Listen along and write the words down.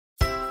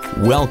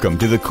Welcome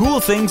to the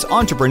Cool Things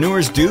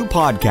Entrepreneurs Do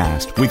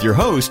podcast with your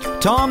host,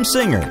 Tom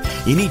Singer.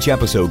 In each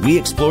episode, we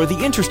explore the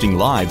interesting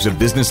lives of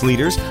business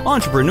leaders,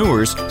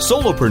 entrepreneurs,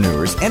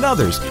 solopreneurs, and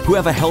others who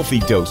have a healthy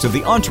dose of the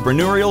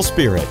entrepreneurial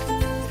spirit.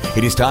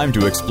 It is time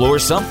to explore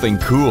something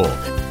cool.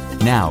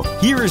 Now,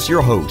 here is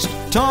your host,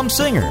 Tom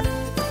Singer.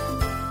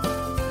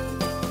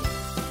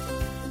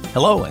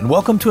 Hello, and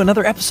welcome to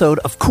another episode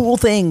of Cool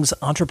Things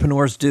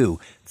Entrepreneurs Do.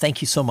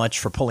 Thank you so much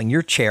for pulling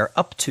your chair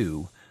up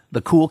to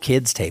the Cool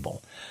Kids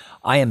table.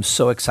 I am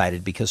so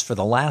excited because for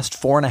the last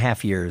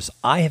 4.5 years,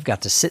 I have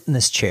got to sit in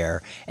this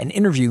chair and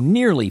interview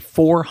nearly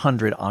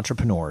 400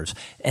 entrepreneurs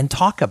and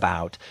talk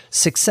about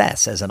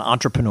success as an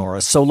entrepreneur, a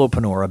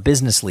solopreneur, a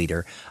business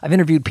leader. I've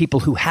interviewed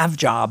people who have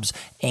jobs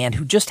and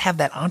who just have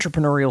that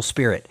entrepreneurial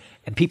spirit,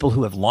 and people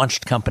who have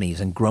launched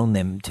companies and grown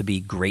them to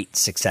be great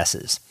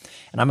successes.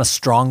 And I'm a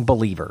strong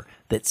believer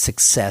that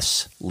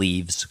success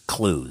leaves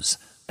clues.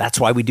 That's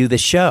why we do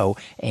this show,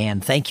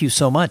 and thank you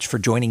so much for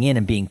joining in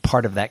and being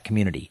part of that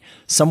community.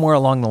 Somewhere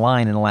along the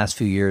line in the last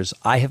few years,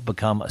 I have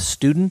become a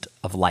student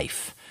of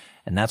life,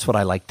 and that's what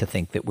I like to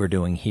think that we're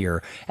doing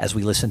here as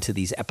we listen to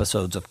these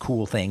episodes of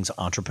Cool Things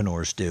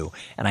Entrepreneurs Do,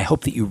 and I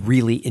hope that you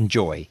really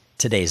enjoy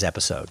today's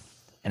episode.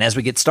 And as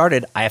we get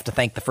started, I have to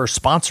thank the first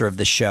sponsor of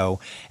this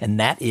show, and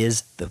that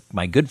is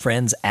my good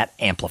friends at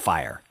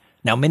Amplifier.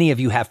 Now, many of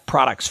you have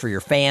products for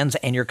your fans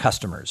and your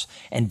customers,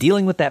 and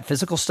dealing with that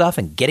physical stuff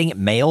and getting it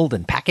mailed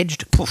and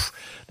packaged,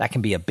 that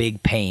can be a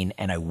big pain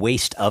and a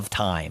waste of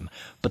time.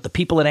 But the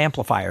people at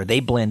Amplifier,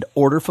 they blend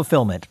order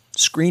fulfillment,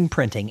 screen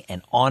printing,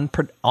 and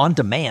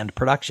on-demand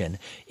production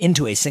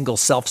into a single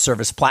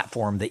self-service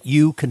platform that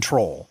you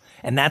control.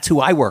 And that's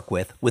who I work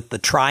with the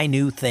Try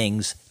New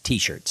Things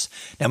t-shirts.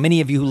 Now,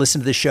 many of you who listen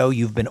to the show,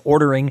 you've been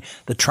ordering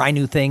the Try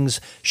New Things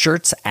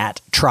shirts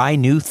at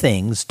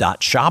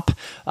trynewthings.shop.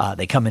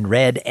 They come in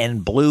red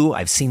and blue.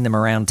 I've seen them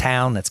around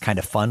town. That's kind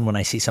of fun when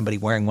I see somebody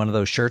wearing one of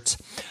those shirts.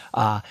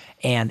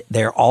 And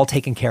they're all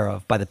taken care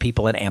of by the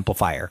people at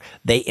Amplifier.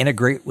 They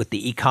integrate with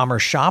the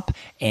e-commerce shop,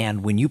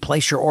 and when you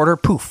place your order,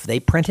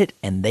 they print it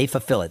and they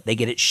fulfill it. They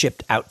get it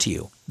shipped out to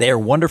you. They are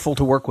wonderful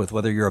to work with,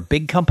 whether you're a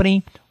big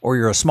company or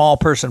you're a small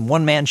person,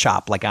 one-man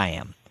shop like I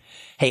am.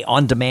 Hey,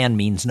 on demand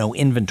means no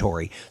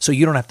inventory, so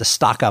you don't have to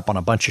stock up on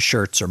a bunch of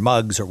shirts or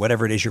mugs or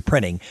whatever it is you're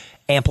printing.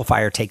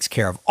 Amplifier takes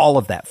care of all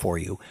of that for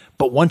you.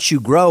 But once you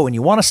grow and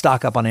you want to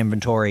stock up on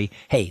inventory,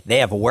 hey, they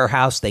have a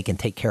warehouse. They can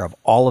take care of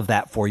all of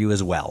that for you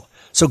as well.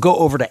 So go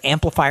over to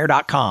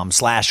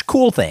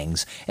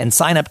amplifier.com/coolthings and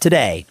sign up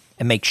today,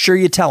 and make sure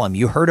you tell them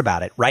you heard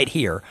about it right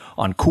here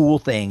on Cool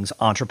Things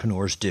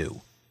Entrepreneurs Do.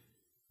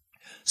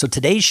 So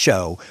today's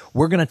show,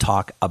 we're going to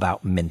talk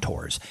about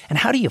mentors. And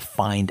how do you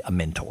find a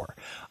mentor?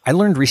 I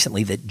learned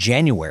recently that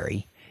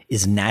January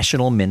is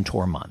National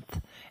Mentor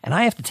Month. And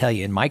I have to tell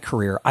you, in my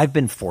career, I've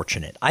been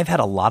fortunate. I've had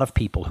a lot of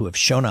people who have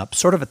shown up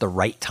sort of at the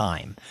right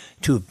time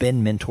to have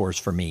been mentors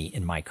for me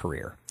in my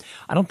career.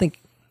 I don't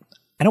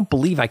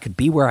believe I could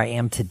be where I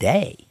am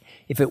today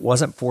if it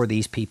wasn't for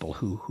these people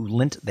who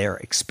lent their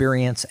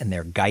experience and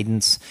their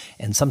guidance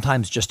and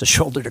sometimes just a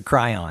shoulder to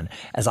cry on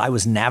as I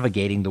was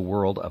navigating the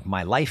world of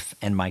my life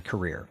and my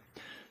career.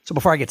 So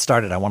before I get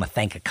started, I want to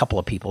thank a couple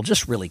of people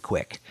just really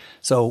quick.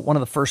 So one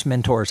of the first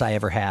mentors I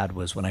ever had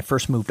was when I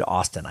first moved to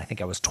Austin. I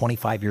think I was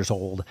 25 years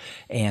old,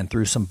 and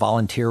through some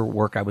volunteer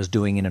work I was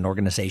doing in an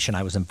organization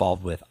I was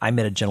involved with, I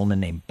met a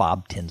gentleman named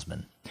Bob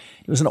Tinsman.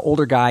 He was an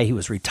older guy. He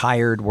was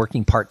retired,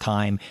 working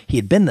part-time. He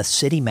had been the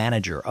city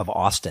manager of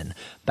Austin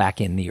back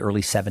in the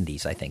early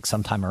 70s, I think,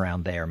 sometime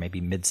around there,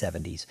 maybe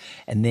mid-70s.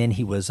 And then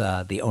he was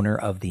the owner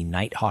of the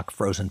Nighthawk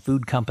Frozen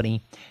Food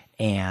Company.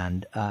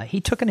 And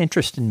he took an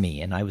interest in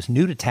me, and I was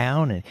new to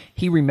town, and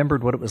he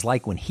remembered what it was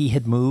like when he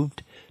had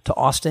moved to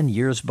Austin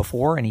years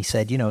before, and he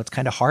said, it's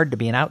kind of hard to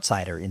be an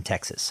outsider in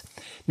Texas.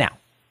 Now,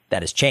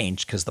 that has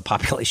changed because the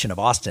population of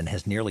Austin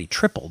has nearly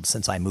tripled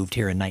since I moved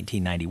here in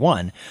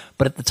 1991,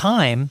 but at the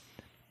time,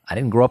 I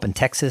didn't grow up in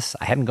Texas.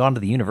 I hadn't gone to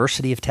the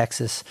University of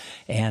Texas.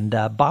 And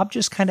Bob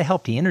just kind of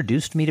helped. He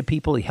introduced me to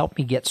people. He helped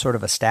me get sort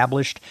of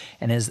established.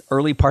 And as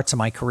early parts of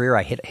my career,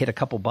 I hit a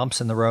couple bumps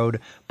in the road.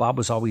 Bob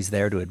was always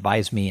there to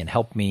advise me and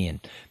help me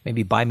and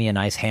maybe buy me a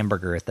nice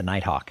hamburger at the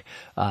Nighthawk.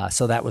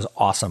 So that was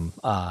awesome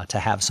to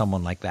have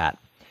someone like that.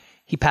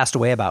 He passed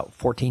away about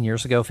 15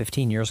 years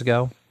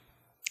ago.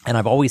 And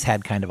I've always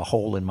had kind of a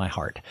hole in my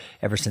heart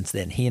ever since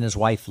then. He and his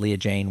wife, Leah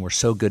Jane, were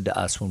so good to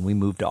us when we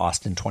moved to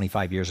Austin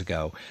 25 years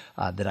ago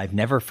that I've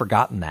never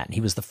forgotten that. And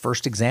he was the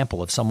first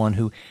example of someone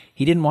who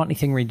he didn't want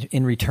anything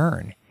in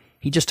return.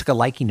 He just took a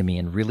liking to me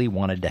and really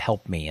wanted to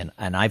help me. And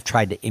I've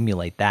tried to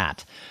emulate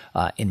that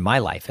in my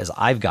life as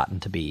I've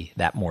gotten to be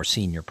that more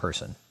senior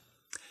person.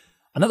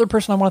 Another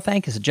person I want to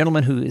thank is a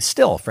gentleman who is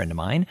still a friend of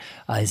mine.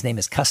 His name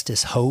is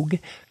Custis Hogue.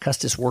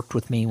 Custis worked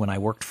with me when I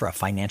worked for a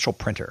financial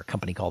printer, a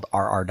company called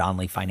R.R.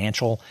 Donnelley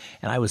Financial,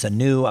 and I was a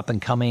new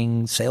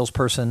up-and-coming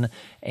salesperson,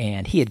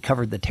 and he had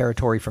covered the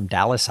territory from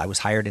Dallas. I was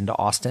hired into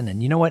Austin,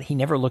 and you know what? He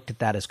never looked at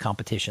that as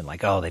competition,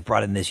 like, oh, they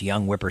brought in this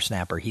young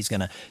whippersnapper. He's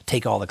going to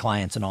take all the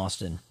clients in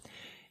Austin.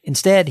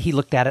 Instead, he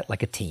looked at it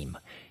like a team.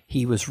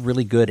 He was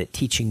really good at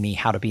teaching me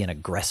how to be an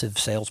aggressive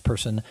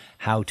salesperson,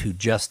 how to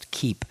just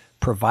keep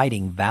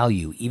providing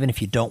value. Even if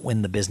you don't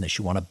win the business,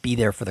 you want to be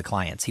there for the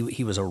clients.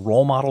 He was a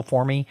role model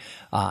for me,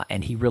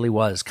 and he really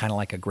was kind of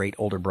like a great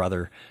older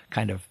brother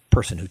kind of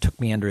person who took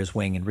me under his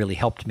wing and really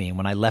helped me. And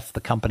when I left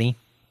the company,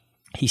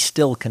 he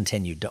still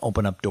continued to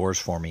open up doors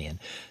for me and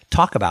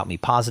talk about me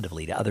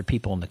positively to other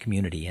people in the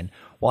community. And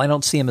while I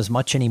don't see him as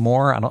much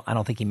anymore, I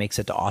don't think he makes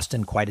it to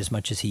Austin quite as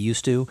much as he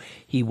used to.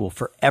 He will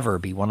forever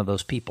be one of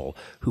those people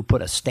who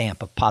put a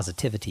stamp of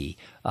positivity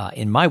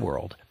in my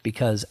world,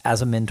 because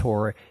as a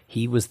mentor,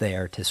 he was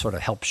there to sort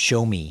of help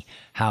show me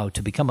how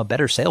to become a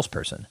better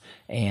salesperson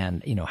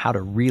and, how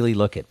to really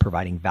look at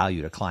providing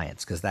value to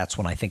clients. Because that's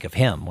when I think of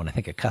him. When I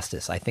think of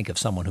Custis, I think of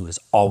someone who is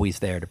always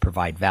there to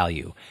provide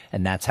value.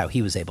 And that's how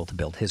he was able to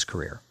build his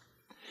career.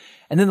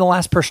 And then the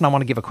last person I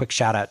want to give a quick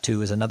shout out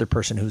to is another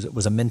person who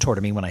was a mentor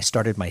to me when I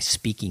started my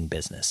speaking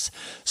business.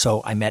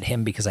 So I met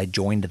him because I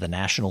joined the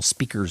National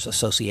Speakers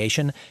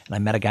Association, and I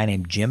met a guy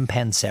named Jim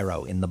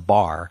Pancero in the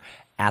bar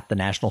at the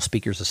National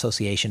Speakers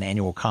Association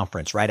annual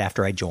conference right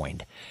after I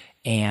joined.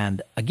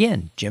 And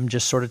again, Jim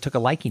just sort of took a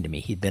liking to me.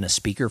 He'd been a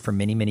speaker for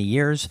many, many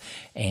years,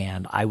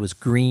 and I was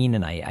green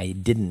and I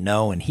didn't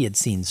know. And he had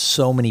seen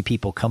so many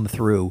people come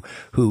through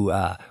who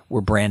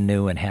were brand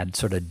new and had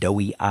sort of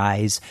doughy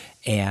eyes.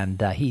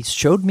 And he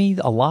showed me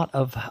a lot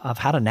of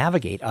how to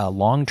navigate a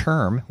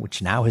long-term,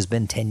 which now has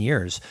been 10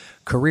 years,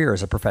 career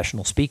as a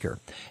professional speaker.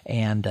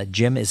 And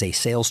Jim is a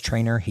sales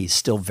trainer. He's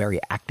still very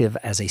active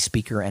as a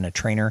speaker and a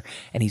trainer.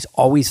 And he's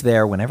always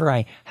there whenever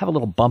I have a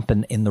little bump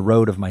in the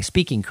road of my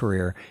speaking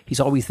career. He's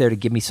always there to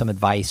give me some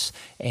advice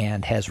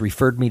and has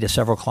referred me to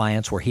several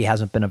clients where he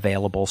hasn't been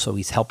available. So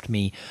he's helped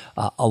me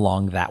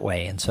along that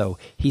way. And so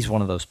he's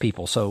one of those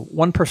people. So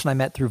one person I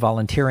met through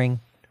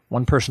volunteering,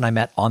 one person I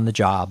met on the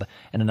job,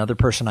 and another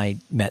person I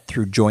met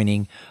through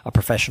joining a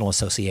professional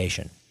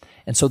association.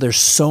 And so there's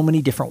so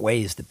many different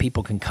ways that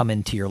people can come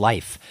into your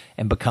life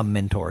and become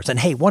mentors. And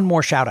hey, one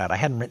more shout out. I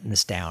hadn't written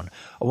this down.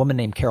 A woman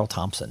named Carol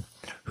Thompson,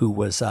 who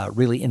was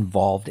really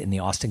involved in the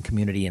Austin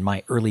community in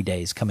my early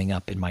days coming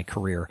up in my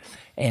career.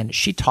 And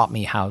she taught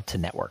me how to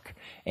network.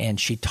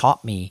 And she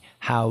taught me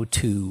how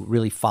to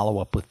really follow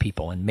up with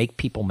people and make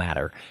people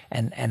matter,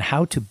 and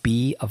how to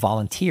be a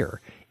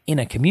volunteer in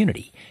a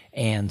community.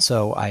 And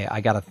so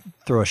I got to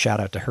throw a shout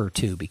out to her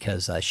too,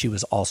 because she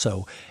was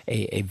also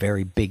a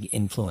very big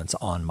influence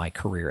on my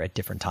career at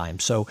different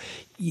times. So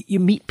you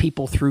meet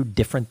people through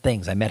different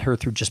things. I met her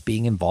through just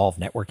being involved,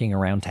 networking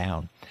around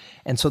town.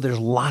 And so there's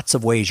lots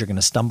of ways you're going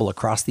to stumble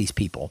across these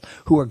people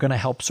who are going to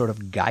help sort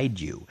of guide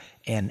you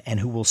and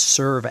who will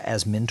serve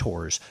as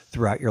mentors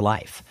throughout your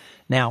life.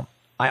 Now,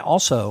 I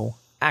also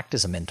act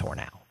as a mentor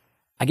now.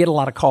 I get a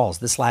lot of calls.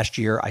 This last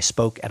year, I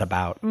spoke at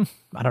about,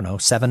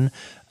 7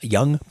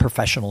 young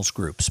professionals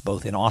groups,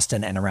 both in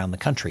Austin and around the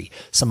country.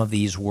 Some of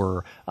these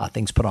were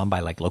things put on by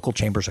like local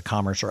chambers of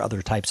commerce or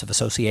other types of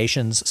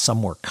associations.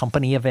 Some were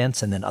company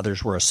events, and then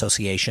others were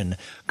association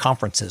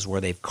conferences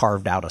where they've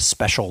carved out a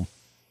special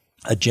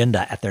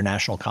agenda at their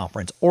national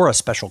conference or a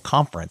special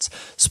conference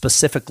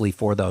specifically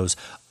for those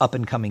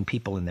up-and-coming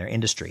people in their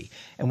industry.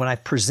 And when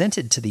I've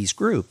presented to these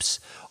groups,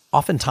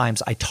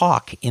 oftentimes I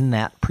talk in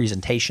that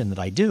presentation that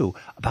I do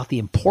about the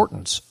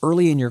importance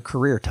early in your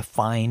career to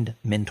find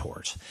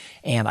mentors.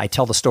 And I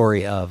tell the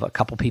story of a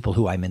couple people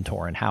who I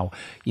mentor and how,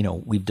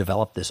 we've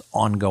developed this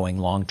ongoing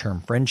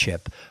long-term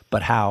friendship,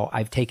 but how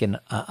I've taken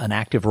an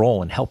active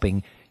role in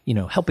helping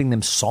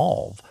them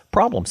solve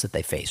problems that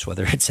they face,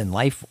 whether it's in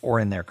life or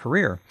in their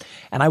career.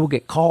 And I will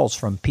get calls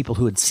from people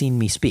who had seen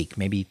me speak,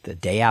 maybe the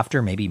day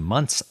after, maybe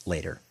months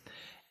later.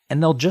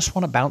 And they'll just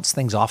want to bounce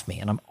things off me.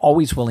 And I'm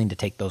always willing to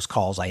take those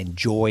calls. I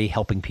enjoy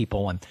helping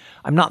people.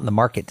 I'm not in the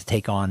market to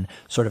take on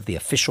sort of the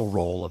official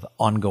role of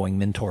ongoing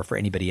mentor for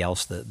anybody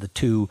else. The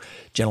two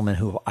gentlemen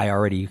who I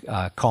already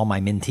call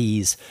my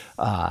mentees,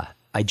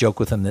 I joke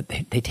with them that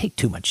they take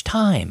too much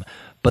time.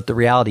 But the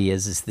reality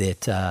is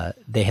that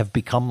they have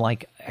become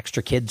like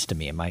extra kids to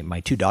me. And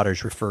my two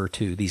daughters refer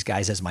to these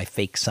guys as my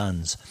fake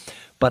sons.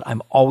 But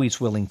I'm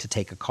always willing to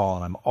take a call,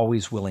 and I'm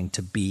always willing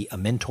to be a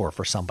mentor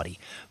for somebody.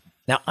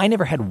 Now, I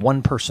never had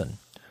one person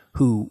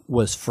who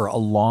was for a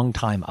long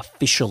time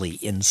officially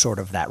in sort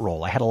of that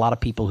role. I had a lot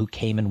of people who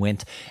came and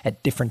went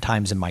at different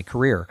times in my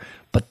career,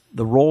 but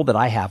the role that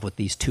I have with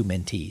these two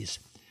mentees,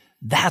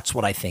 that's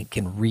what I think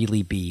can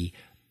really be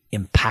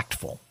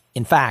impactful.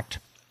 In fact,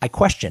 I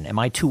question, am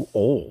I too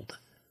old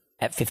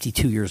at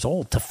 52 years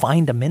old to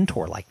find a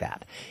mentor like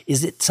that?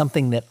 Is it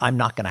something that I'm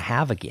not going to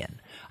have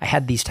again? I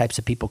had these types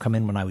of people come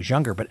in when I was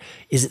younger, but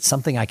is it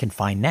something I can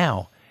find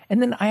now?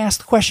 And then I asked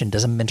the question,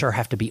 does a mentor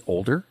have to be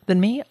older than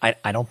me?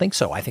 I don't think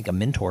so. I think a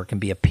mentor can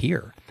be a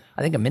peer.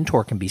 I think a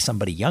mentor can be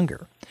somebody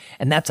younger.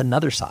 And that's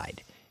another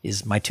side,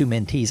 is my two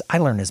mentees. I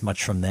learn as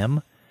much from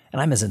them,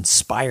 and I'm as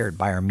inspired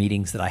by our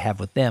meetings that I have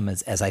with them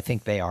as I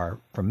think they are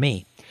from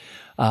me.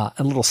 A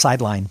little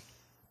sideline.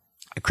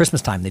 at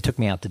Christmas time, they took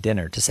me out to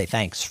dinner to say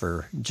thanks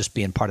for just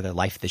being part of their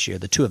life this year.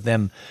 The two of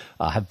them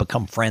have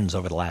become friends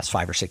over the last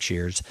 5 or 6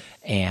 years,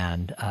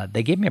 and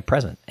they gave me a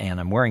present, and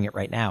I'm wearing it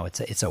right now.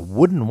 It's a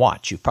wooden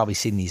watch. You've probably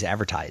seen these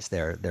advertised.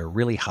 They're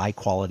really high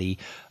quality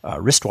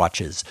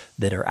wristwatches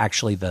that are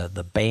actually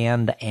the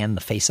band and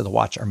the face of the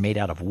watch are made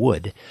out of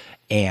wood,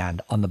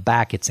 and on the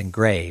back it's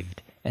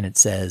engraved, and it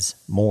says,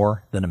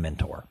 "More than a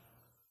mentor."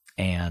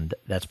 And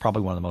that's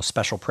probably one of the most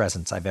special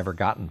presents I've ever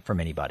gotten from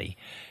anybody.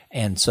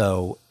 And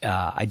so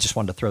I just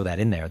wanted to throw that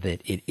in there,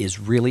 that it is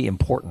really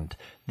important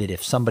that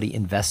if somebody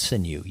invests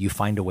in you, you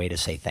find a way to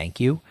say thank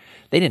you.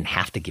 They didn't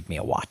have to give me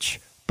a watch,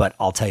 but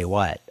I'll tell you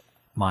what,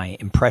 my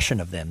impression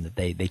of them, that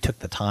they took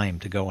the time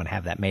to go and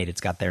have that made, it's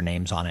got their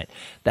names on it,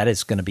 that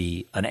is going to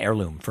be an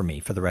heirloom for me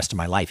for the rest of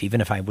my life. Even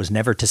if I was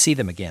never to see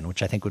them again,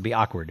 which I think would be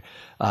awkward,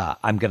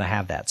 I'm going to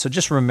have that. So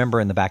just remember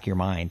in the back of your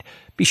mind,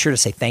 be sure to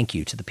say thank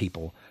you to the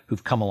people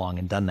who've come along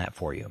and done that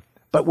for you.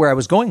 But where I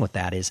was going with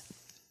that is,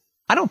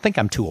 I don't think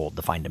I'm too old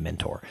to find a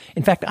mentor.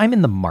 In fact, I'm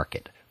in the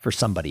market for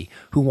somebody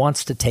who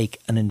wants to take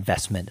an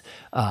investment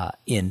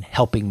in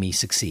helping me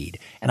succeed.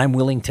 And I'm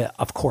willing to,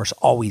 of course,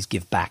 always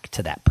give back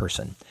to that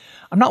person.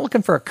 I'm not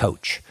looking for a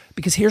coach,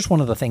 because here's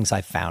one of the things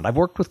I've found. I've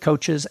worked with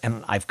coaches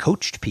and I've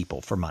coached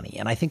people for money.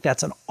 And I think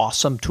that's an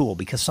awesome tool,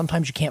 because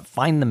sometimes you can't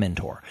find the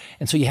mentor.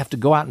 And so you have to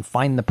go out and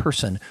find the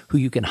person who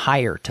you can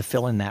hire to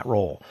fill in that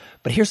role.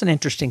 But here's an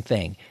interesting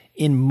thing.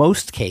 In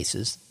most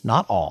cases,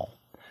 not all,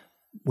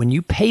 when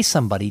you pay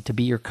somebody to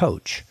be your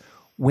coach,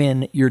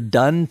 when you're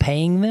done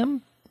paying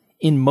them,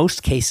 in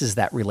most cases,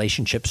 that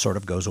relationship sort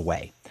of goes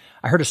away.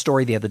 I heard a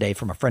story the other day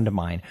from a friend of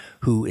mine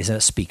who is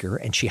a speaker,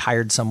 and she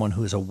hired someone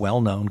who is a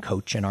well-known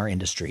coach in our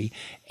industry,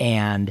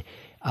 and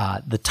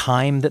the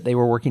time that they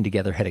were working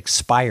together had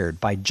expired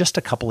by just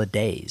a couple of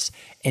days,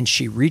 and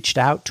she reached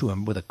out to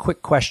him with a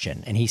quick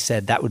question, and he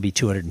said that would be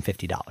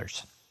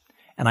 $250.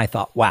 And I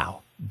thought,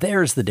 wow,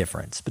 there's the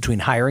difference between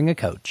hiring a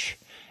coach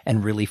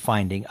and really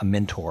finding a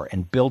mentor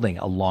and building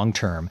a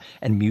long-term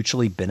and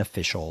mutually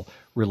beneficial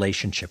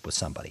relationship with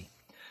somebody.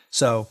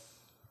 So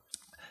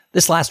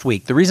this last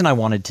week, the reason I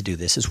wanted to do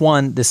this is,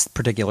 one, this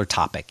particular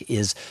topic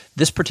is,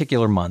 this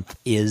particular month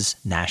is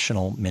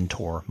National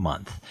Mentor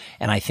Month.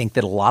 And I think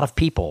that a lot of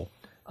people,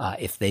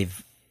 if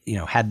they've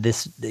had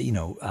this,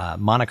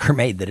 moniker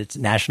made that it's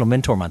National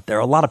Mentor Month, there are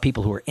a lot of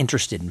people who are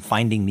interested in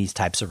finding these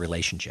types of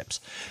relationships.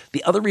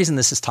 The other reason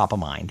this is top of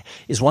mind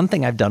is, one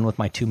thing I've done with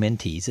my two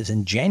mentees is,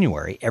 in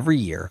January every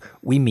year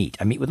we meet.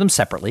 I meet with them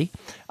separately,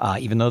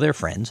 even though they're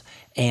friends,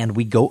 and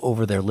we go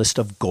over their list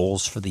of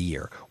goals for the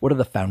year. What are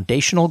the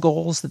foundational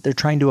goals that they're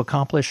trying to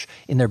accomplish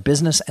in their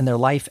business and their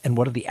life, and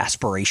what are the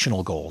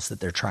aspirational goals that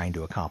they're trying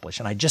to accomplish?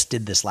 And I just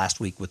did this last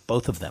week with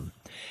both of them.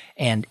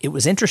 And it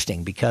was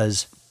interesting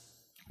because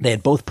they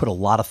had both put a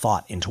lot of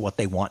thought into what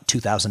they want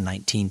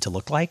 2019 to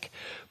look like.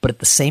 But at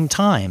the same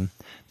time,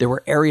 there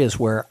were areas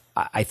where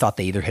I thought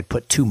they either had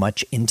put too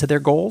much into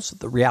their goals.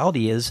 The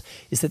reality is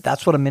that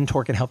that's what a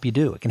mentor can help you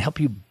do. It can help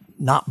you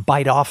not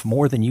bite off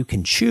more than you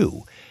can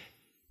chew.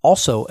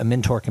 Also, a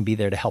mentor can be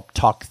there to help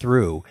talk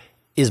through,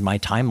 is my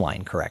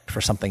timeline correct for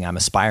something I'm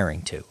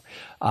aspiring to?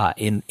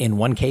 In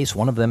one case,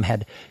 one of them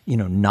had,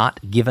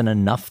 not given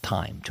enough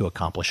time to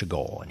accomplish a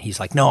goal. And he's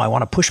like, no, I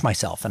want to push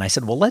myself. And I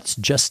said, well, let's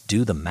just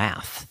do the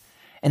math.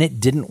 And it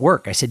didn't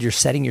work. I said, you're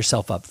setting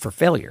yourself up for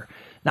failure.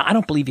 Now, I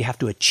don't believe you have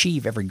to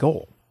achieve every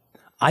goal.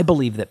 I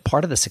believe that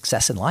part of the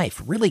success in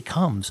life really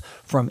comes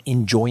from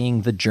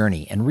enjoying the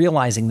journey and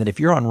realizing that if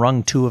you're on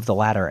rung 2 of the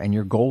ladder and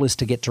your goal is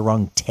to get to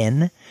rung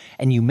 10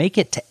 and you make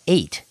it to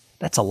 8,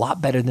 that's a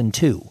lot better than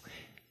 2.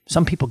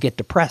 Some people get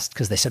depressed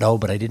because they said, oh,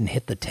 but I didn't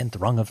hit the 10th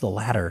rung of the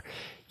ladder.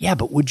 Yeah,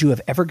 but would you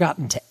have ever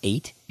gotten to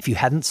 8 if you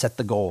hadn't set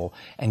the goal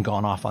and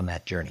gone off on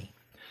that journey?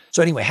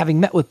 So anyway, having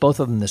met with both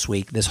of them this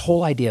week, this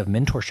whole idea of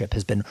mentorship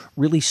has been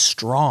really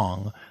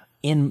strong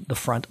in the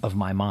front of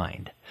my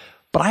mind.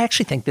 But I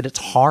actually think that it's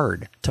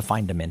hard to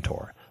find a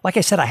mentor. Like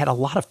I said, I had a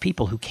lot of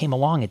people who came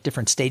along at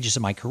different stages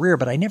of my career,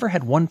 but I never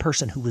had one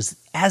person who was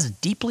as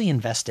deeply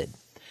invested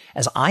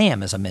as I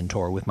am as a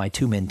mentor with my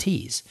two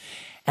mentees.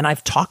 And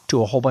I've talked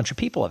to a whole bunch of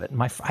people of it.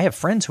 And I have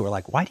friends who are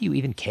like, why do you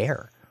even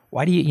care?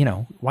 Why do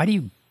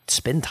you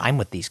spend time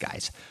with these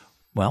guys?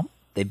 Well,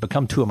 they've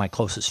become two of my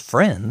closest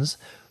friends,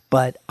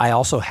 but I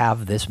also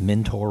have this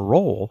mentor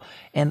role,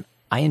 and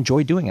I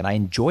enjoy doing it. I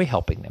enjoy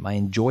helping them. I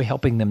enjoy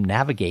helping them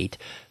navigate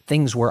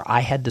things where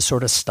I had to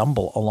sort of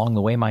stumble along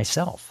the way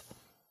myself.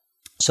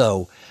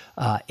 So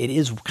it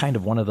is kind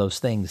of one of those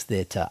things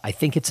that I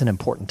think it's an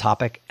important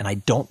topic, and I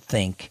don't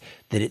think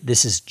that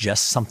this is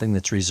just something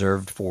that's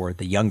reserved for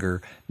the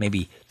younger,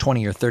 maybe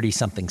 20 or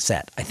 30-something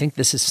set. I think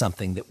this is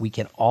something that we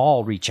can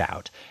all reach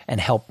out and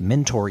help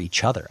mentor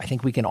each other. I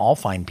think we can all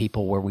find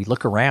people where we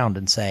look around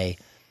and say,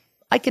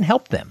 I can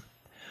help them.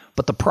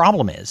 But the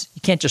problem is,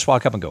 you can't just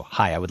walk up and go,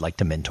 hi, I would like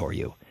to mentor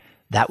you.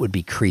 That would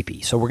be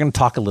creepy. So we're going to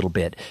talk a little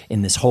bit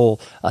in this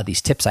whole,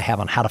 these tips I have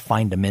on how to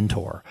find a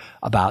mentor,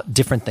 about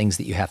different things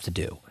that you have to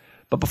do.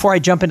 But before I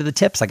jump into the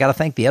tips, I got to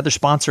thank the other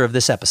sponsor of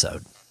this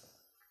episode.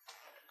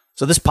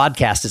 So this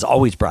podcast is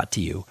always brought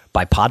to you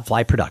by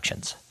Podfly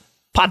Productions.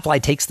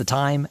 Podfly takes the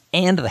time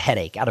and the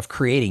headache out of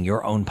creating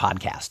your own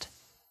podcast.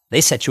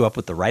 They set you up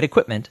with the right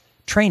equipment,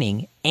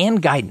 training,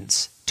 and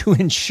guidance to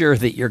ensure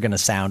that you're going to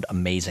sound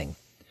amazing.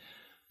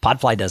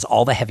 Podfly does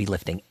all the heavy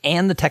lifting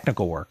and the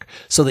technical work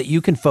so that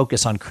you can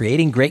focus on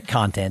creating great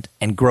content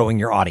and growing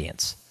your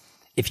audience.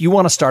 If you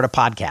want to start a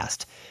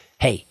podcast,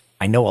 hey,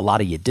 I know a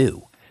lot of you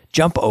do.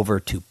 Jump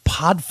over to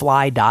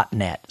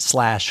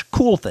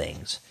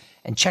podfly.net/coolthings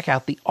and check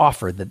out the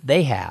offer that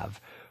they have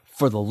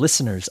for the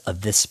listeners of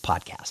this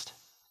podcast.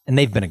 And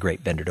they've been a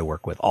great vendor to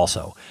work with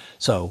also.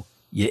 So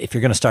if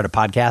you're going to start a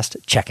podcast,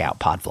 check out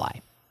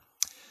Podfly.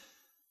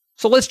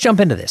 So let's jump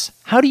into this.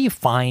 How do you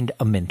find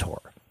a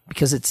mentor?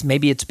 Because it's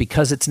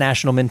because it's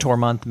National Mentor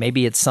Month.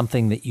 Maybe it's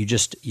something that you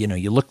just,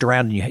 you looked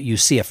around and you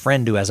see a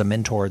friend who has a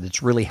mentor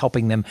that's really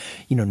helping them,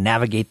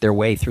 navigate their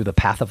way through the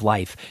path of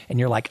life. And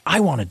you're like, I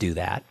want to do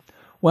that.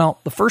 Well,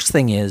 the first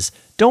thing is,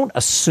 don't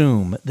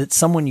assume that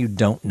someone you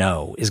don't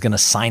know is going to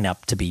sign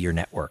up to be your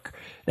network.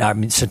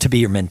 To be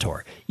your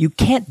mentor. You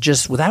can't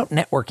just, without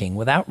networking,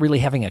 without really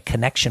having a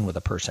connection with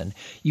a person,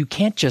 you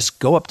can't just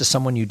go up to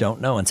someone you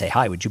don't know and say,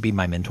 hi, would you be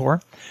my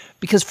mentor?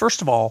 Because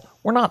first of all,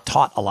 we're not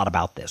taught a lot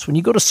about this. When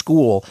you go to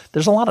school,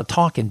 there's a lot of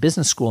talk in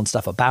business school and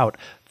stuff about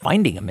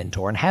finding a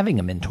mentor and having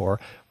a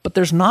mentor, but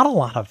there's not a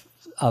lot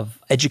of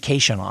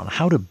education on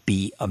how to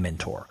be a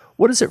mentor.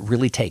 What does it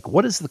really take?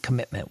 What is the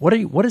commitment? What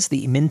is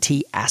the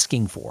mentee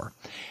asking for?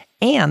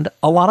 And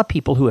a lot of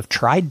people who have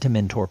tried to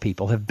mentor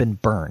people have been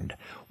burned.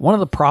 One of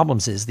the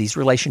problems is these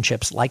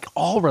relationships, like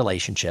all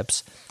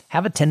relationships,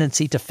 have a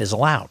tendency to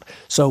fizzle out.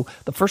 So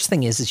the first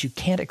thing is you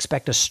can't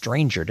expect a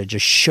stranger to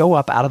just show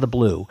up out of the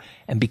blue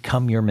and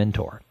become your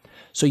mentor.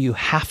 So you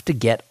have to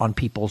get on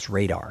people's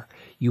radar.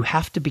 You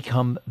have to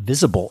become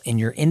visible in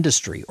your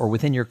industry or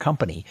within your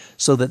company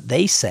so that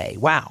they say,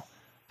 wow,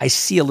 I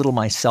see a little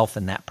myself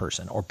in that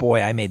person, or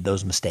boy, I made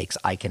those mistakes,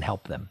 I can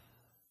help them.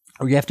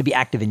 Or you have to be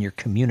active in your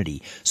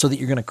community so that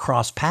you're going to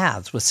cross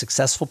paths with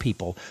successful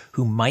people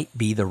who might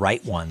be the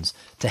right ones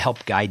to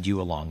help guide you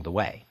along the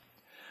way.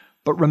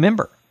 But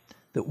remember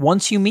that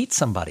once you meet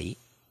somebody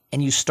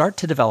and you start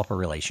to develop a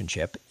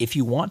relationship, if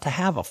you want to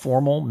have a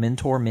formal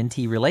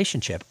mentor-mentee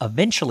relationship,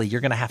 eventually you're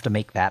going to have to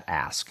make that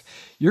ask.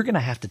 You're going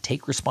to have to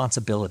take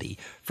responsibility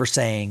for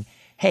saying,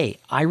 hey,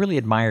 I really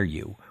admire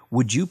you.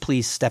 Would you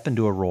please step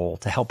into a role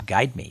to help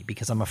guide me?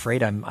 Because I'm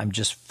afraid I'm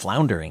just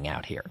floundering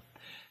out here.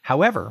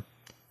 However,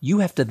 you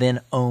have to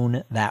then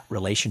own that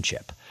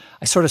relationship.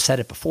 I sort of said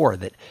it before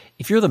that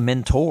if you're the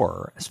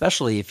mentor,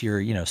 especially if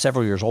you're,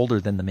 several years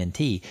older than the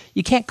mentee,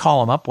 you can't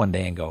call them up one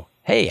day and go,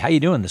 hey, how you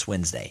doing this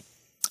Wednesday?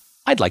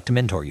 I'd like to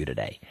mentor you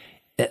today.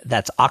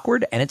 That's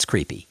awkward and it's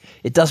creepy.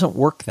 It doesn't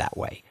work that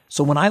way.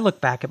 So when I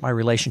look back at my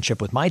relationship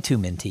with my two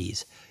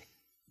mentees,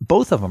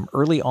 both of them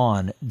early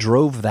on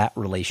drove that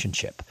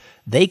relationship.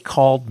 They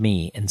called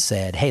me and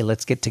said, hey,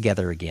 let's get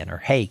together again. Or,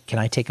 hey, can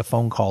I take a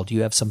phone call? Do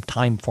you have some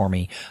time for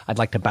me? I'd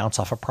like to bounce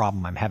off a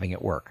problem I'm having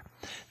at work.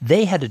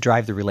 They had to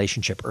drive the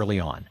relationship early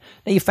on.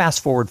 Now you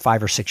fast forward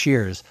 5 or 6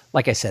 years,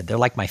 like I said, they're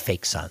like my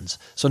fake sons.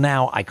 So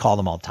now I call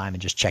them all the time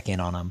and just check in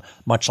on them,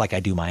 much like I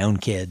do my own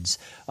kids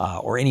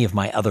or any of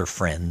my other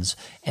friends.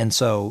 And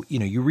so,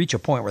 you reach a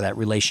point where that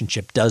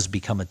relationship does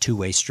become a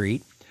two-way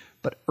street.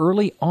 But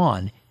early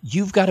on,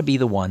 you've got to be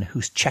the one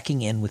who's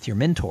checking in with your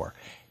mentor.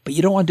 But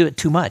you don't want to do it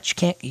too much.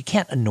 You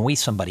can't annoy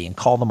somebody and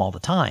call them all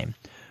the time.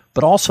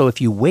 But also, if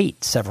you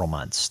wait several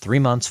months, 3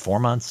 months, 4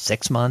 months,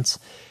 6 months,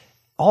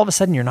 all of a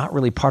sudden you're not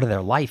really part of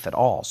their life at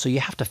all. So you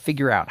have to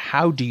figure out,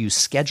 how do you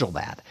schedule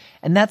that?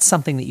 And that's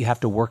something that you have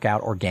to work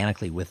out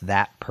organically with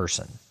that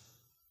person.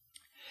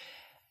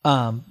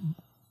 But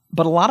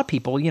a lot of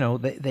people,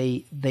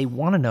 they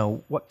want to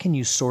know, what can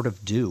you sort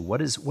of do?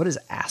 What is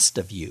asked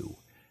of you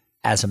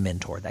as a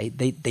mentor?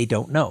 They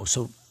don't know.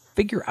 So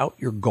figure out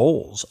your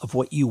goals of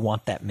what you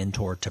want that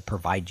mentor to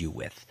provide you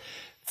with.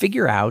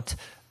 Figure out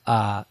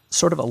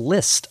sort of a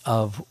list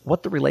of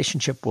what the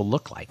relationship will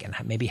look like and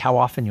maybe how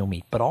often you'll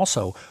meet, but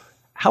also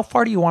how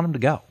far do you want them to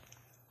go?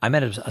 I'm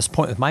at a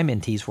point with my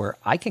mentees where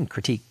I can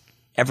critique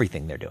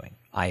everything they're doing.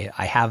 I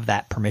have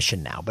that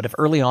permission now. But if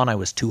early on I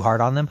was too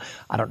hard on them,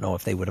 I don't know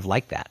if they would have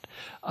liked that.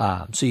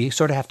 So you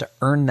sort of have to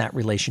earn that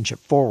relationship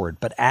forward.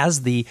 But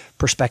as the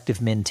prospective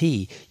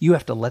mentee, you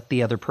have to let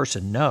the other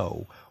person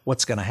know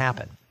what's going to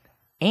happen.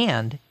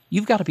 And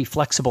you've got to be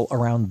flexible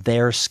around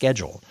their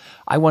schedule.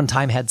 I one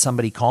time had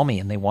somebody call me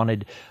and they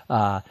wanted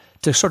to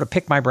sort of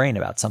pick my brain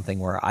about something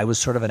where I was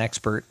sort of an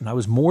expert and I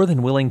was more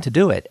than willing to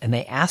do it. And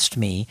they asked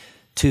me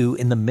to,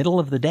 in the middle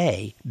of the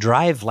day,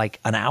 drive like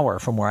an hour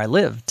from where I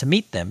live to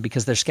meet them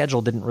because their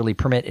schedule didn't really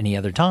permit any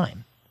other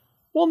time.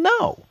 Well,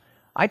 no.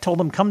 I told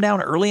them, come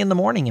down early in the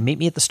morning and meet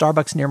me at the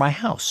Starbucks near my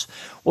house.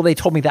 Well, they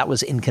told me that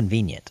was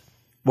inconvenient.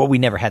 Well, we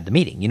never had the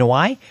meeting. You know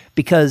why?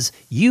 Because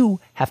you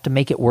have to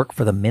make it work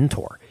for the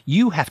mentor.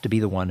 You have to be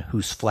the one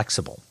who's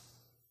flexible.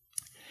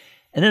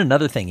 And then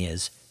another thing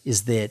is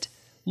that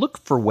look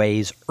for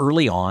ways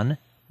early on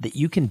that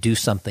you can do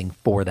something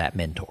for that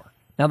mentor.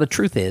 Now, the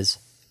truth is,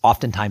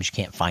 oftentimes you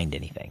can't find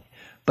anything,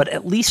 but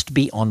at least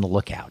be on the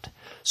lookout.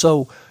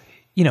 So,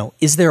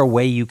 is there a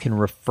way you can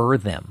refer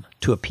them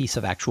to a piece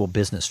of actual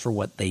business for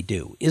what they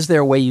do? Is there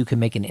a way you can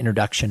make an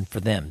introduction for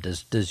them?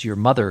 Does your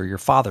mother or your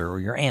father or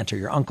your aunt or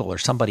your uncle or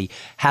somebody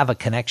have a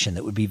connection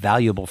that would be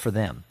valuable for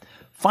them?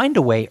 Find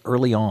a way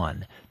early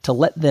on to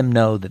let them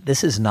know that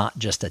this is not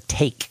just a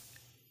take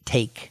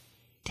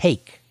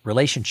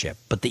relationship,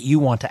 but that you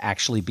want to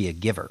actually be a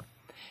giver.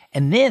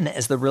 And then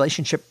as the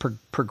relationship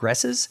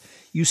progresses,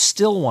 you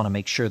still want to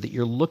make sure that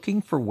you're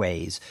looking for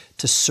ways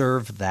to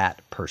serve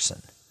that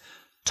person.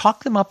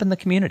 Talk them up in the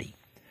community.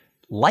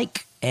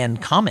 Like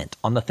and comment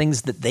on the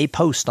things that they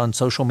post on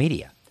social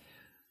media.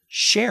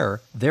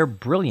 Share their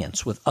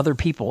brilliance with other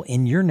people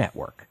in your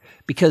network,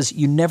 because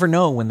you never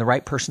know when the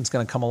right person's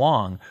going to come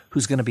along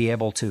who's going to be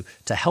able to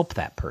help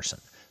that person.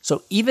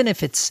 So even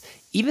if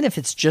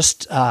it's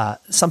just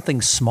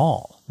something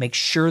small, make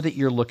sure that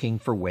you're looking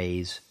for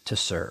ways to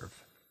serve.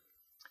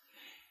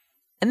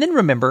 And then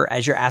remember,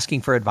 as you're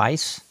asking for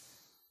advice,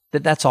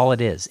 that's all it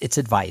is. It's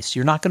advice.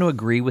 You're not going to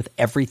agree with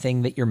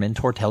everything that your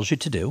mentor tells you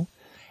to do.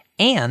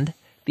 And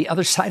the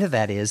other side of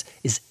that is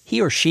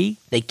he or she,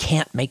 they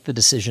can't make the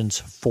decisions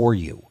for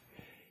you.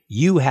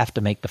 You have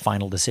to make the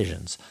final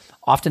decisions.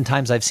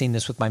 Oftentimes I've seen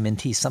this with my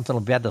mentees. Something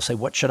will be bad. They'll say,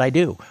 what should I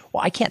do?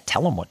 Well, I can't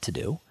tell them what to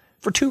do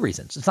for two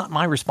reasons. It's not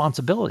my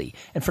responsibility.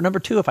 And for number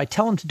two, if I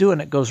tell them to do it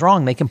and it goes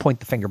wrong, they can point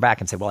the finger back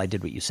and say, well, I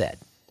did what you said.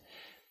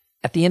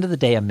 At the end of the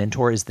day, a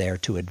mentor is there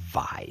to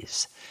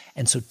advise.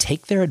 And so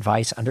take their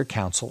advice under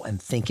counsel and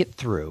think it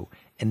through,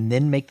 and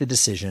then make the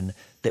decision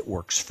that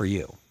works for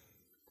you.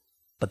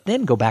 But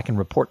then go back and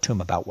report to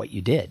them about what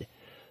you did.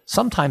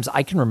 Sometimes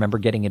I can remember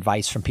getting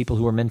advice from people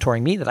who were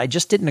mentoring me that I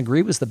just didn't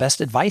agree was the best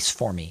advice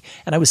for me.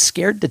 And I was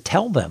scared to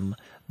tell them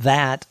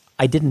that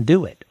I didn't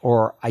do it,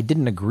 or I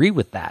didn't agree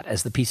with that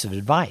as the piece of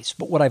advice.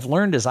 But what I've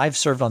learned as I've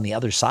served on the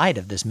other side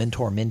of this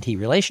mentor-mentee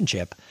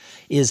relationship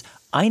is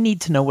I need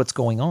to know what's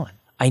going on.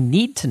 I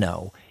need to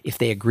know if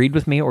they agreed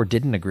with me or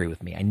didn't agree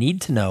with me. I need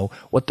to know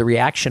what the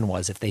reaction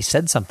was if they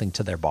said something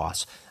to their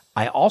boss.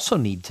 I also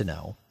need to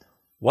know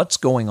what's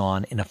going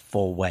on in a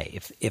full way.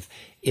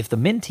 If the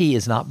mentee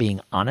is not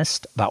being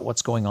honest about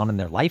what's going on in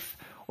their life,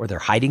 or they're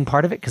hiding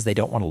part of it because they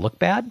don't want to look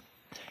bad,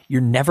 you're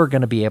never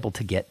going to be able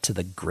to get to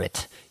the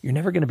grit. You're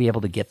never going to be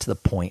able to get to the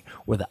point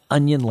where the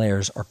onion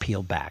layers are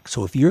peeled back.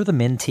 So if you're the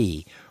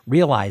mentee,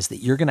 realize that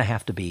you're going to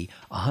have to be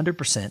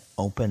 100%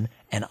 open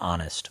and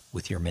honest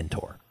with your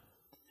mentor.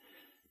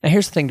 Now,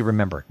 here's the thing to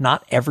remember.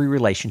 Not every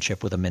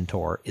relationship with a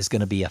mentor is going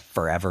to be a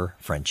forever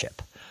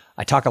friendship.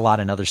 I talk a lot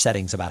in other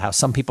settings about how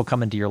some people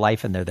come into your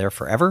life and they're there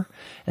forever,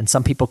 and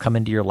some people come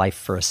into your life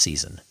for a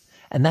season.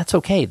 And that's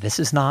okay. This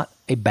is not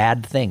a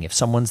bad thing if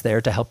someone's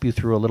there to help you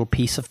through a little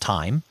piece of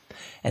time,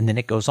 and then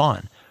it goes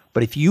on.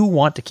 But if you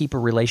want to keep a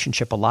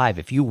relationship alive,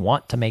 if you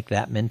want to make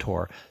that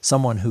mentor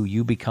someone who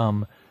you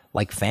become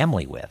like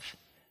family with,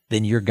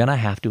 then you're going to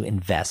have to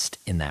invest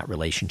in that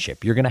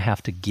relationship. You're going to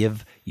have to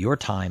give your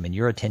time and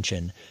your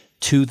attention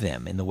to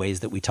them in the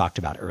ways that we talked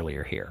about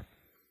earlier here.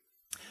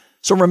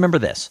 So remember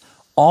this,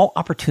 all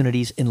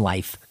opportunities in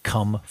life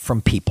come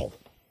from people,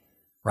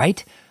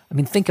 right? I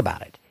mean, think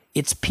about it.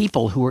 It's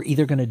people who are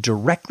either going to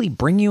directly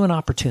bring you an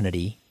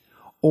opportunity,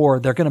 or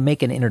they're going to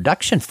make an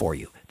introduction for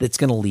you that's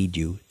going to lead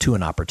you to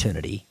an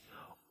opportunity,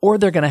 or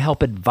they're going to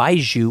help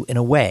advise you in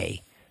a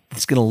way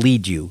that's going to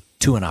lead you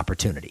to an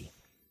opportunity.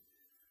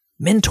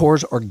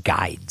 Mentors are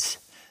guides.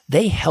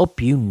 They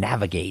help you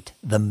navigate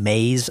the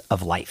maze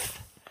of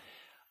life.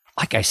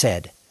 Like I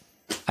said,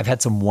 I've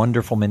had some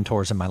wonderful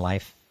mentors in my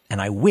life,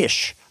 and I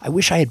wish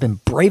I had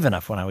been brave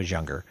enough when I was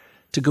younger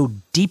to go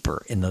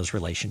deeper in those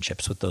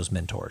relationships with those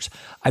mentors.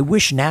 I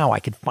wish now I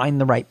could find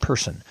the right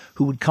person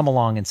who would come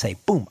along and say,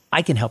 boom,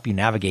 I can help you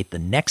navigate the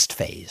next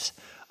phase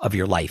of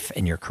your life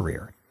and your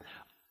career.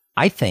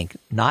 I think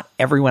not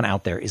everyone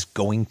out there is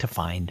going to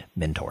find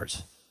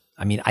mentors.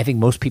 I mean, I think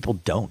most people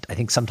don't. I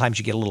think sometimes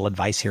you get a little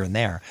advice here and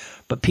there,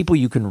 but people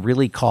you can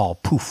really call,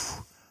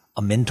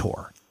 a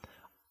mentor,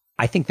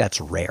 I think that's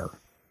rare.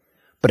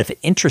 But if it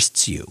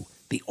interests you,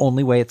 the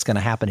only way it's going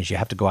to happen is you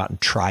have to go out and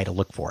try to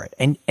look for it.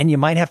 And you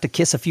might have to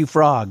kiss a few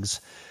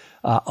frogs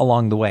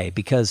along the way,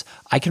 because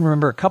I can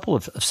remember a couple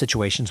of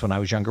situations when I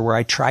was younger where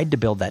I tried to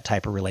build that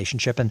type of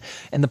relationship, and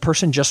the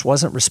person just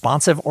wasn't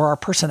responsive, or our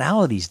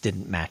personalities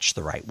didn't match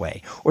the right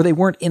way, or they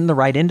weren't in the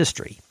right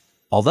industry.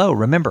 Although,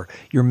 remember,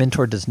 your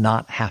mentor does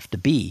not have to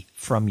be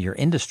from your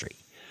industry.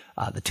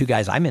 The two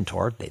guys I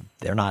mentored,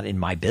 they're not in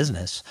my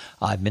business.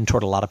 I've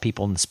mentored a lot of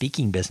people in the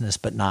speaking business,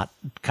 but not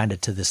kind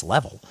of to this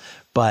level.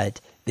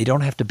 But they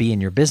don't have to be in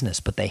your business,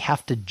 but they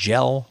have to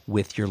gel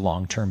with your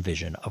long-term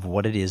vision of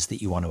what it is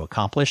that you want to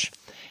accomplish.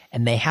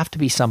 And they have to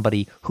be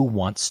somebody who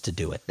wants to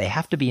do it. They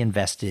have to be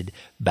invested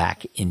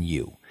back in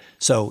you.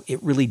 So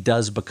it really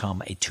does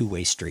become a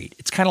two-way street.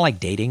 It's kind of like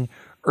dating.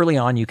 Early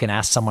on, you can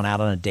ask someone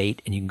out on a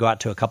date and you can go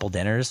out to a couple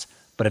dinners,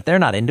 but if they're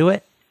not into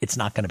it, it's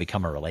not going to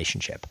become a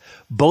relationship.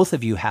 Both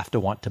of you have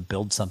to want to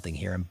build something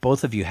here, and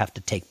both of you have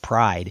to take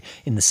pride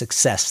in the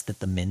success that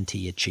the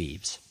mentee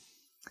achieves.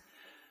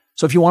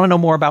 So if you want to know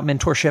more about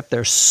mentorship,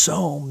 there's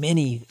so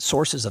many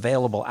sources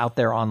available out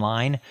there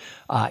online.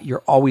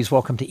 You're always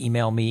welcome to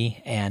email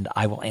me, and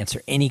I will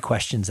answer any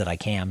questions that I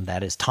can.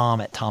 That is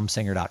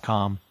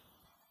tom@tomsinger.com.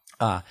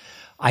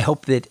 I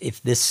hope that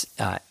if this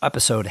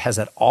episode has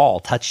at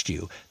all touched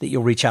you, that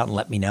you'll reach out and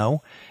let me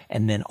know.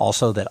 And then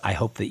also that I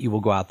hope that you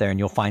will go out there and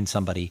you'll find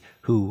somebody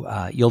who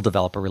you'll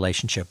develop a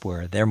relationship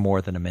where they're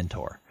more than a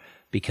mentor.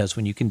 Because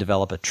when you can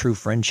develop a true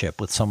friendship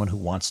with someone who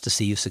wants to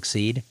see you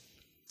succeed,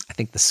 I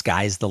think the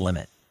sky's the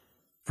limit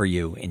for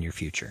you in your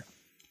future.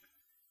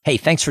 Hey,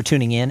 thanks for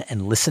tuning in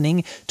and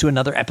listening to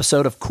another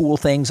episode of Cool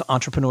Things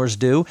Entrepreneurs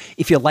Do.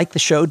 If you like the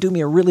show, do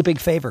me a really big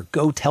favor.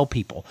 Go tell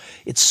people.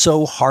 It's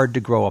so hard to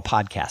grow a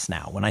podcast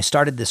now. When I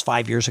started this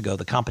 5 years ago,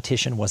 the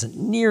competition wasn't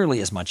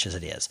nearly as much as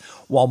it is.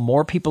 While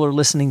more people are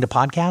listening to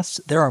podcasts,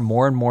 there are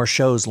more and more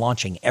shows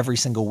launching every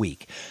single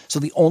week. So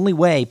the only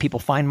way people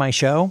find my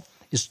show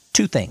is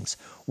two things.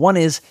 One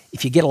is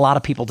if you get a lot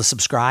of people to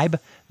subscribe,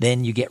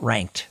 then you get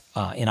ranked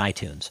in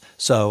iTunes.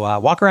 So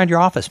walk around your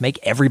office, make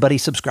everybody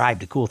subscribe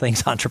to Cool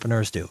Things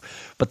Entrepreneurs Do.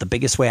 But the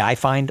biggest way I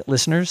find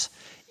listeners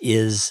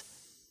is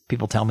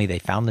people tell me they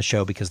found the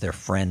show because their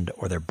friend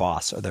or their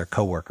boss or their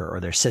coworker or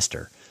their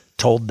sister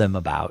told them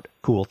about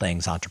Cool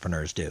Things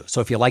Entrepreneurs Do.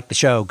 So if you like the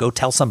show, go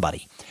tell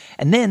somebody.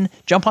 And then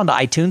jump onto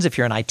iTunes if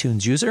you're an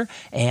iTunes user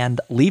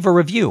and leave a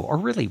review, or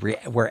really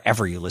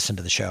wherever you listen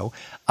to the show.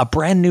 A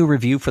brand new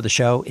review for the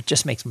show, it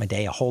just makes my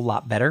day a whole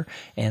lot better.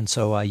 And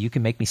so you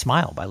can make me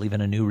smile by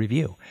leaving a new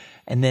review.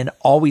 And then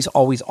always,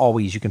 always,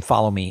 always, you can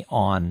follow me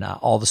on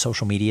all the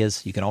social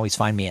medias. You can always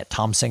find me at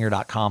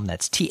tomsinger.com.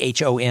 That's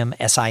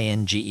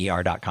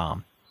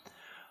THOMSINGER.com.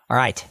 All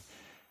right.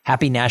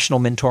 Happy National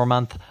Mentor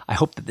Month. I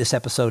hope that this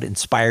episode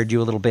inspired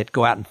you a little bit.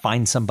 Go out and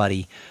find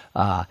somebody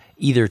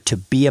either to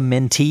be a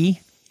mentee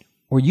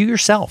or you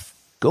yourself.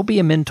 Go be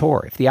a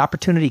mentor. If the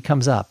opportunity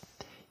comes up,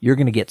 you're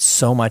going to get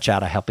so much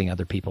out of helping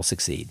other people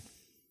succeed.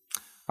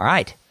 All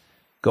right.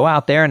 Go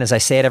out there, and as I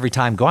say it every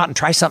time, go out and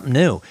try something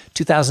new.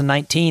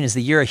 2019 is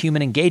the year of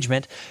human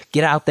engagement.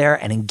 Get out there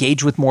and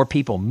engage with more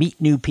people.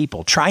 Meet new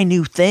people. Try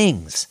new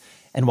things.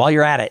 And while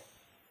you're at it,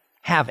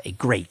 have a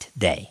great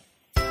day.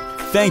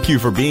 Thank you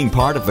for being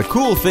part of the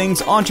Cool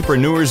Things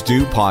Entrepreneurs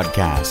Do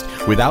podcast.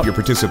 Without your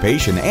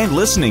participation and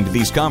listening to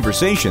these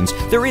conversations,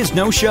 there is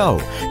no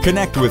show.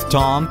 Connect with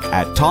Tom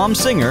at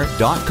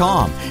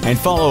tomsinger.com and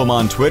follow him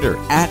on Twitter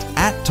at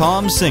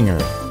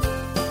 @TomSinger.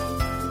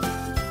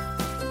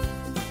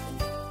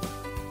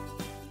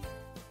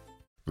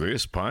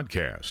 This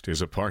podcast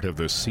is a part of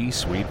the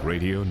C-Suite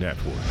Radio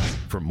Network.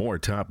 For more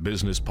top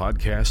business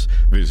podcasts,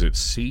 visit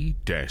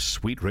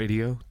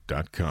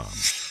c-suiteradio.com.